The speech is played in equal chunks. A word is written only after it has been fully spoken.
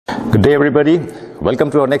Good day, everybody.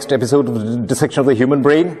 Welcome to our next episode of the dissection of the human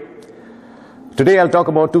brain. Today I'll talk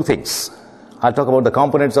about two things. I'll talk about the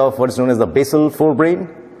components of what is known as the basal forebrain,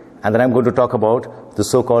 and then I'm going to talk about the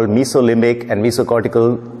so-called Mesolimbic and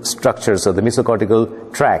Mesocortical structures, or the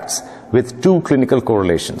Mesocortical tracts, with two clinical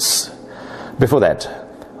correlations. Before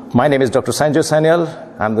that, my name is Dr. Sanjoy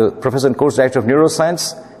Sanyal. I'm the Professor and Course Director of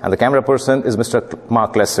Neuroscience, and the camera person is Mr.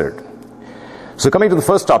 Mark Lessard. So coming to the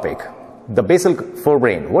first topic, the basal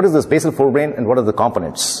forebrain. What is this basal forebrain and what are the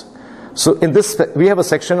components? So in this, we have a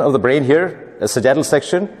section of the brain here, a sagittal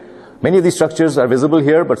section. Many of these structures are visible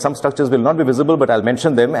here, but some structures will not be visible, but I'll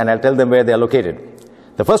mention them and I'll tell them where they are located.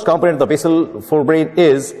 The first component of the basal forebrain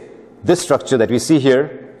is this structure that we see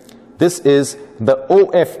here. This is the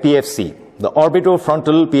OFPFC, the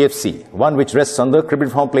orbitofrontal PFC, one which rests on the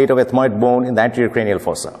cribriform plate of ethmoid bone in the anterior cranial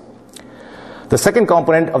fossa. The second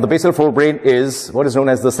component of the basal forebrain is what is known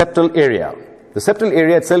as the septal area. The septal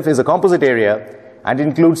area itself is a composite area and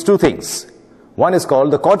includes two things. One is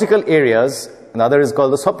called the cortical areas, and the other is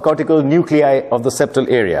called the subcortical nuclei of the septal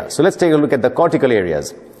area. So let's take a look at the cortical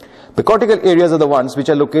areas. The cortical areas are the ones which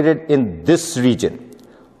are located in this region.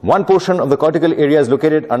 One portion of the cortical area is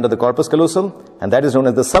located under the corpus callosum, and that is known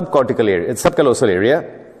as the subcortical area, it's subcallosal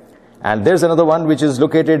area. And there's another one which is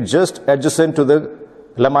located just adjacent to the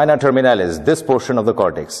lamina terminalis, this portion of the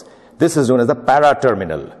cortex. This is known as the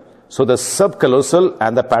paraterminal. So the subcallosal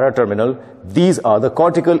and the paraterminal, these are the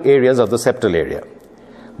cortical areas of the septal area.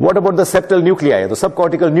 What about the septal nuclei, the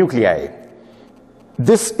subcortical nuclei?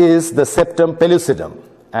 This is the septum pellucidum,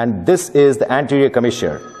 and this is the anterior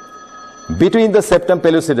commissure. Between the septum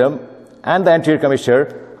pellucidum and the anterior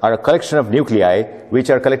commissure are a collection of nuclei, which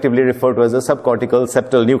are collectively referred to as the subcortical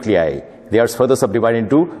septal nuclei. They are further subdivided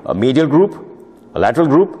into a medial group, a lateral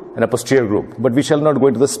group, and a posterior group, but we shall not go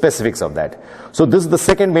into the specifics of that. So this is the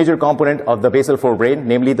second major component of the basal forebrain,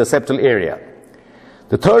 namely the septal area.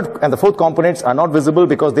 The third and the fourth components are not visible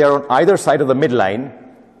because they are on either side of the midline.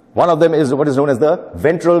 One of them is what is known as the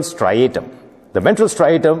ventral striatum. The ventral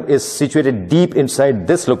striatum is situated deep inside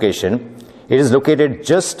this location. It is located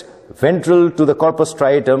just ventral to the corpus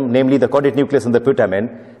striatum, namely the caudate nucleus and the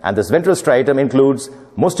putamen, and this ventral striatum includes,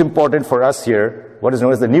 most important for us here, what is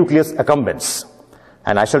known as the nucleus accumbens.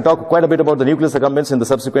 And I shall talk quite a bit about the nucleus accumbens in the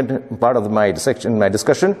subsequent part of my discussion.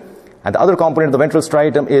 And the other component of the ventral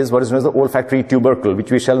striatum is what is known as the olfactory tubercle, which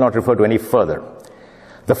we shall not refer to any further.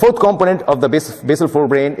 The fourth component of the basal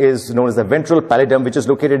forebrain is known as the ventral pallidum, which is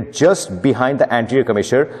located just behind the anterior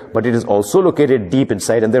commissure, but it is also located deep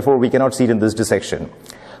inside, and therefore we cannot see it in this dissection.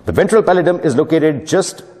 The ventral pallidum is located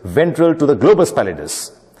just ventral to the globus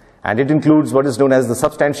pallidus, and it includes what is known as the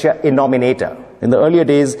substantia innominata. In the earlier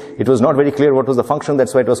days, it was not very clear what was the function,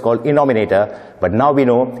 that's why it was called innominata, but now we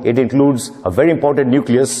know it includes a very important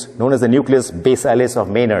nucleus known as the nucleus basalis of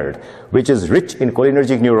Maynard, which is rich in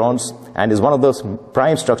cholinergic neurons and is one of those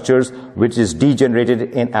prime structures which is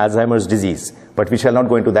degenerated in Alzheimer's disease. But we shall not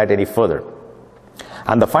go into that any further.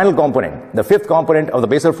 And the final component, the fifth component of the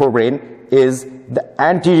basal forebrain, is the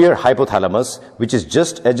anterior hypothalamus, which is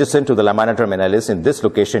just adjacent to the lamina terminalis in this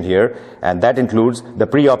location here, and that includes the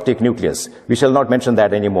preoptic nucleus. We shall not mention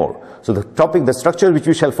that anymore. So the structure which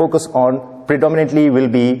we shall focus on predominantly will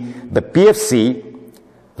be the PFC,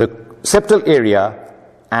 the septal area,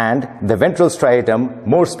 and the ventral striatum,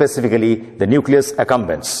 more specifically the nucleus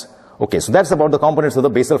accumbens. Okay, so that's about the components of the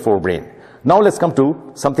basal forebrain. Now let's come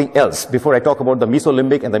to something else before I talk about the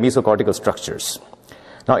Mesolimbic and the Mesocortical structures.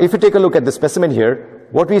 Now if you take a look at the specimen here,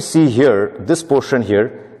 what we see here, this portion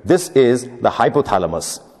here, this is the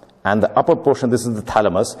hypothalamus, and the upper portion, this is the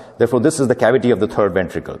thalamus. Therefore this is the cavity of the third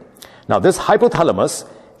ventricle. Now this hypothalamus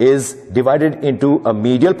is divided into a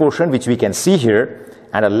medial portion, which we can see here,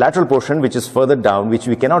 and a lateral portion which is further down, which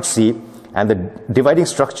we cannot see, and the dividing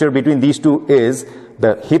structure between these two is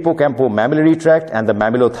the hippocampo-mammillary tract and the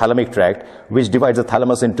mammillothalamic tract, which divides the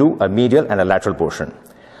thalamus into a medial and a lateral portion.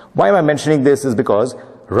 Why am I mentioning this is because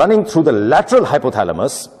running through the lateral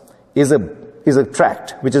hypothalamus is a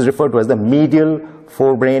tract which is referred to as the medial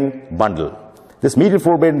forebrain bundle. This medial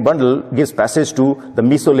forebrain bundle gives passage to the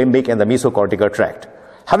Mesolimbic and the Mesocortical tract.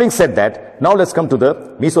 Having said that, now let's come to the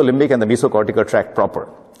Mesolimbic and the Mesocortical tract proper.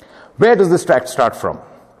 Where does this tract start from?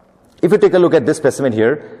 If you take a look at this specimen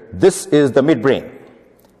here, this is the midbrain.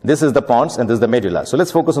 This is the pons and this is the medulla. So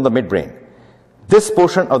let's focus on the midbrain. This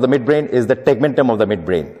portion of the midbrain is the tegmentum of the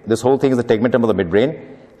midbrain. This whole thing is the tegmentum of the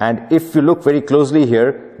midbrain. And if you look very closely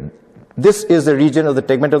here, this is the region of the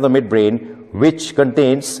tegmentum of the midbrain which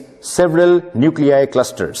contains several nuclei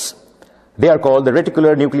clusters. They are called the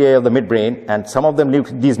reticular nuclei of the midbrain, and some of them,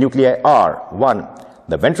 these nuclei are: 1,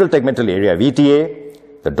 the ventral tegmental area,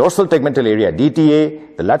 VTA; the dorsal tegmental area,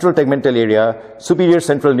 DTA, the lateral tegmental area, superior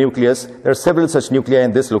central nucleus. There are several such nuclei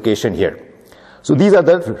in this location here. So these are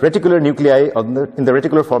the reticular nuclei in the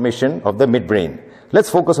reticular formation of the midbrain. Let's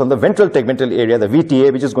focus on the ventral tegmental area, the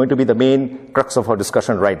VTA, which is going to be the main crux of our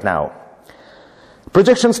discussion right now.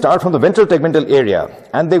 Projections start from the ventral tegmental area,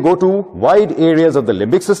 and they go to wide areas of the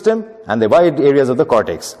limbic system and the wide areas of the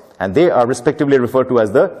cortex, and they are respectively referred to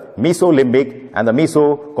as the Mesolimbic and the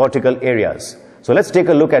Mesocortical areas. So let's take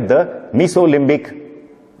a look at the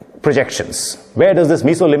Mesolimbic projections. Where does this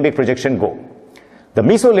Mesolimbic projection go? The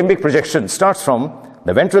Mesolimbic projection starts from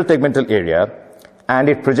the ventral tegmental area, and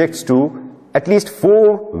it projects to at least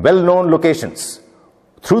 4 well-known locations.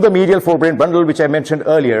 Through the medial forebrain bundle, which I mentioned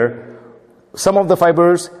earlier, some of the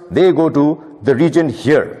fibers, they go to the region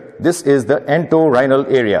here. This is the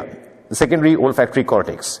entorhinal area, the secondary olfactory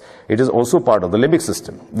cortex. It is also part of the limbic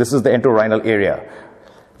system. This is the entorhinal area.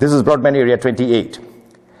 This is Broadband area 28.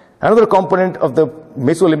 Another component of the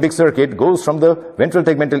mesolimbic circuit goes from the ventral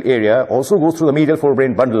tegmental area, also goes through the medial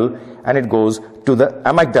forebrain bundle, and it goes to the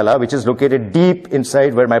amygdala, which is located deep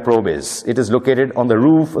inside where my probe is. It is located on the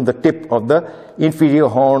roof, on the tip of the inferior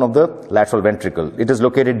horn of the lateral ventricle. It is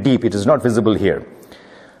located deep. It is not visible here.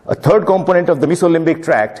 A third component of the mesolimbic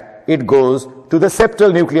tract, it goes to the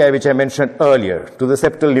septal nuclei, which I mentioned earlier, to the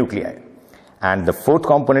septal nuclei. And the fourth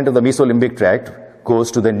component of the mesolimbic tract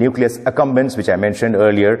goes to the nucleus accumbens, which I mentioned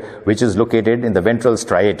earlier, which is located in the ventral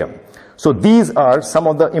striatum. So these are some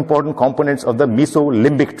of the important components of the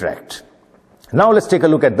mesolimbic tract. Now let's take a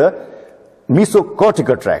look at the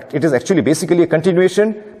mesocortical tract. It is actually basically a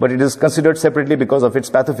continuation, but it is considered separately because of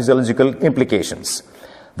its pathophysiological implications.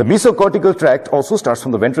 The mesocortical tract also starts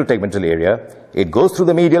from the ventral tegmental area. It goes through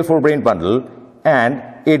the medial forebrain bundle, and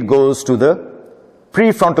it goes to the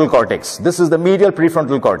prefrontal cortex. This is the medial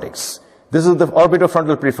prefrontal cortex. This is the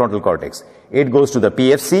orbitofrontal prefrontal cortex. It goes to the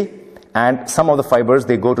PFC, and some of the fibers,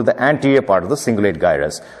 they go to the anterior part of the cingulate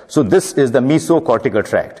gyrus. So this is the mesocortical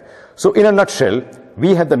tract. So in a nutshell,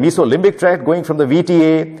 we have the mesolimbic tract going from the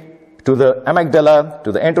VTA to the amygdala,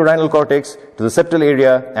 to the entorhinal cortex, to the septal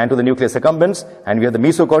area, and to the nucleus accumbens, and we have the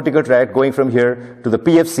mesocortical tract going from here to the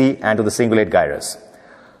PFC and to the cingulate gyrus.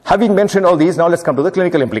 Having mentioned all these, now let's come to the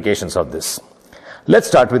clinical implications of this. Let's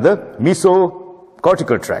start with the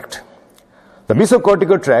mesocortical tract. The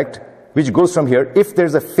mesocortical tract, which goes from here, if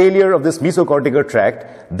there's a failure of this mesocortical tract,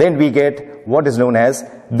 then we get what is known as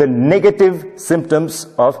the negative symptoms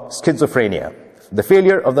of schizophrenia. The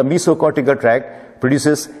failure of the mesocortical tract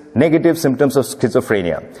produces negative symptoms of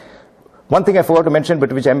schizophrenia. One thing I forgot to mention,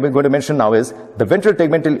 but which I'm going to mention now, is the ventral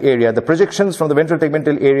tegmental area. The projections from the ventral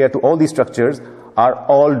tegmental area to all these structures are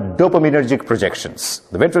all dopaminergic projections.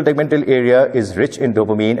 The ventral tegmental area is rich in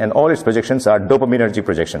dopamine, and all its projections are dopaminergic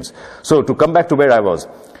projections. So to come back to where I was,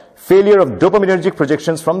 failure of dopaminergic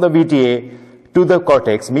projections from the VTA to the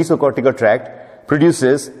cortex, mesocortical tract,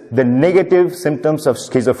 produces the negative symptoms of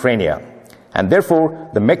schizophrenia. And therefore,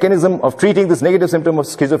 the mechanism of treating this negative symptom of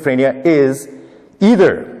schizophrenia is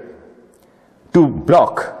either to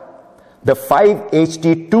block the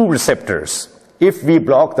 5-HT2 receptors. If we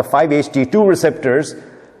block the 5-HT2 receptors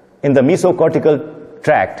in the mesocortical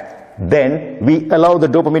tract, then we allow the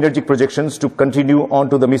dopaminergic projections to continue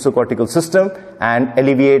onto the mesocortical system and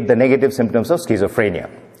alleviate the negative symptoms of schizophrenia.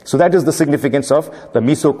 So that is the significance of the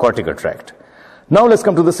mesocortical tract. Now let's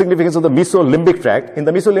come to the significance of the mesolimbic tract. In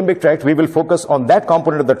the mesolimbic tract, we will focus on that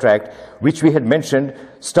component of the tract which we had mentioned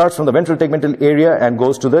starts from the ventral tegmental area and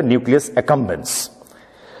goes to the nucleus accumbens.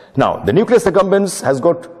 Now, the nucleus accumbens has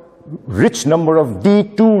got rich number of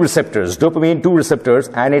D2 receptors, dopamine 2 receptors,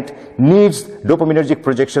 and it needs dopaminergic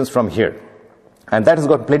projections from here. And that has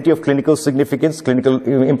got plenty of clinical significance, clinical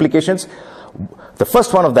implications. The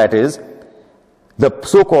first one of that is the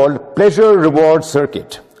so-called pleasure-reward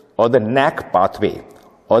circuit, or the NAC pathway,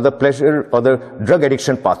 or the pleasure or the drug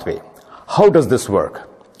addiction pathway. How does this work?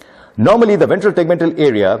 Normally, the ventral tegmental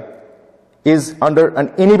area is under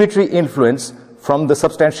an inhibitory influence from the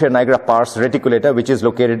substantia nigra pars reticulata, which is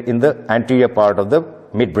located in the anterior part of the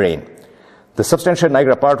midbrain. The substantia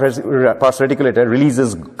nigra pars reticulata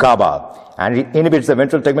releases GABA, and it inhibits the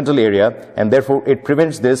ventral tegmental area, and therefore it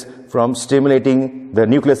prevents this from stimulating the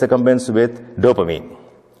nucleus accumbens with dopamine.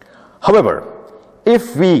 However,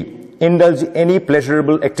 if we indulge any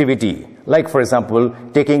pleasurable activity, like for example,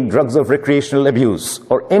 taking drugs of recreational abuse,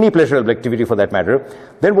 or any pleasurable activity for that matter,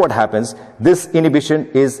 then what happens? This inhibition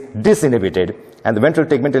is disinhibited, and the ventral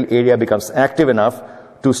tegmental area becomes active enough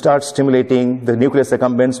to start stimulating the nucleus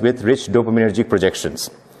accumbens with rich dopaminergic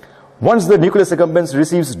projections. Once the nucleus accumbens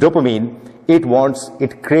receives dopamine,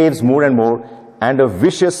 it craves more and more, and a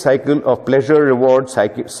vicious cycle of pleasure-reward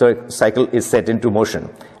cycle is set into motion.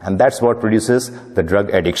 And that's what produces the drug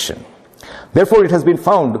addiction. Therefore, it has been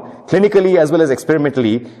found clinically as well as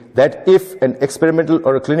experimentally that if an experimental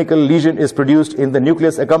or a clinical lesion is produced in the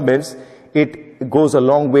nucleus accumbens, it goes a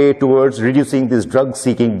long way towards reducing this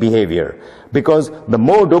drug-seeking behavior. Because the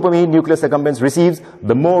more dopamine nucleus accumbens receives,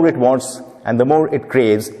 the more it wants and the more it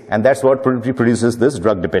craves, and that's what produces this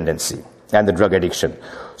drug dependency and the drug addiction.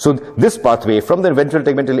 So this pathway from the ventral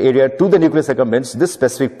tegmental area to the nucleus accumbens, this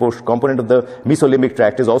specific component of the mesolimbic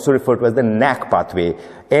tract is also referred to as the NAC pathway.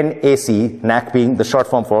 NAC, NAC being the short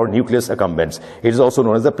form for nucleus accumbens. It is also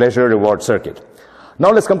known as the pleasure-reward circuit.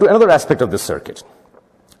 Now let's come to another aspect of this circuit.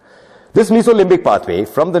 This mesolimbic pathway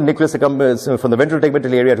from the nucleus accumbens, from the ventral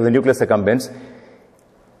tegmental area to the nucleus accumbens,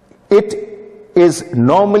 it is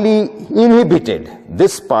normally inhibited.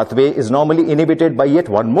 This pathway is normally inhibited by yet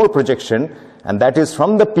one more projection, and that is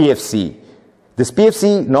from the PFC. This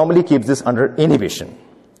PFC normally keeps this under inhibition.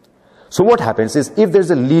 So what happens is, if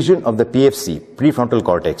there's a lesion of the PFC, prefrontal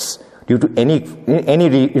cortex, due to any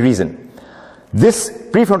reason, this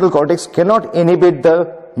prefrontal cortex cannot inhibit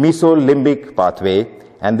the mesolimbic pathway,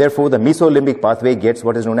 and therefore the mesolimbic pathway gets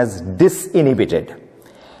what is known as disinhibited.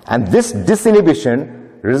 And this disinhibition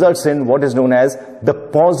results in what is known as the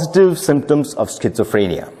positive symptoms of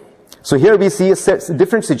schizophrenia. So here we see a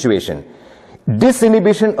different situation.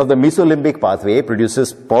 Disinhibition of the mesolimbic pathway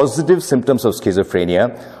produces positive symptoms of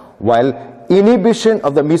schizophrenia, while inhibition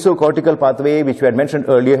of the mesocortical pathway, which we had mentioned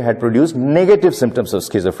earlier, had produced negative symptoms of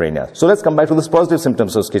schizophrenia. So let's come back to this positive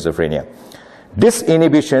symptoms of schizophrenia.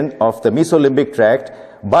 Disinhibition of the mesolimbic tract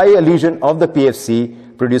by a lesion of the PFC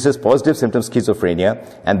produces positive symptoms of schizophrenia,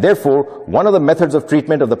 and therefore one of the methods of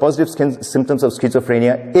treatment of the positive symptoms of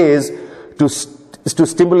schizophrenia is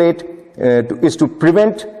to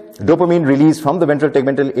prevent dopamine release from the ventral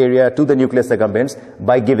tegmental area to the nucleus accumbens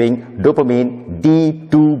by giving dopamine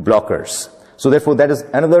D2 blockers. So therefore that is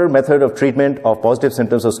another method of treatment of positive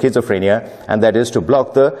symptoms of schizophrenia, and that is to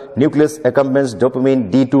block the nucleus accumbens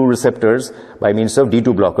dopamine D2 receptors by means of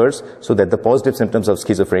D2 blockers, so that the positive symptoms of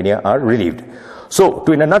schizophrenia are relieved. So,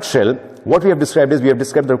 in a nutshell, what we have described is, we have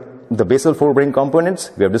described the basal forebrain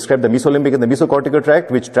components, we have described the mesolimbic and the mesocortical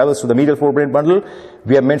tract, which travels to the medial forebrain bundle.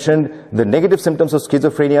 We have mentioned the negative symptoms of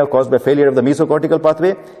schizophrenia caused by failure of the mesocortical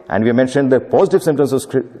pathway, and we have mentioned the positive symptoms of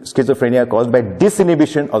schizophrenia caused by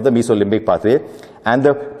disinhibition of the mesolimbic pathway, and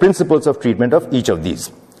the principles of treatment of each of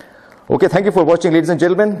these. Okay, thank you for watching, ladies and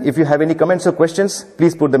gentlemen. If you have any comments or questions,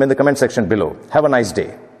 please put them in the comment section below. Have a nice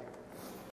day.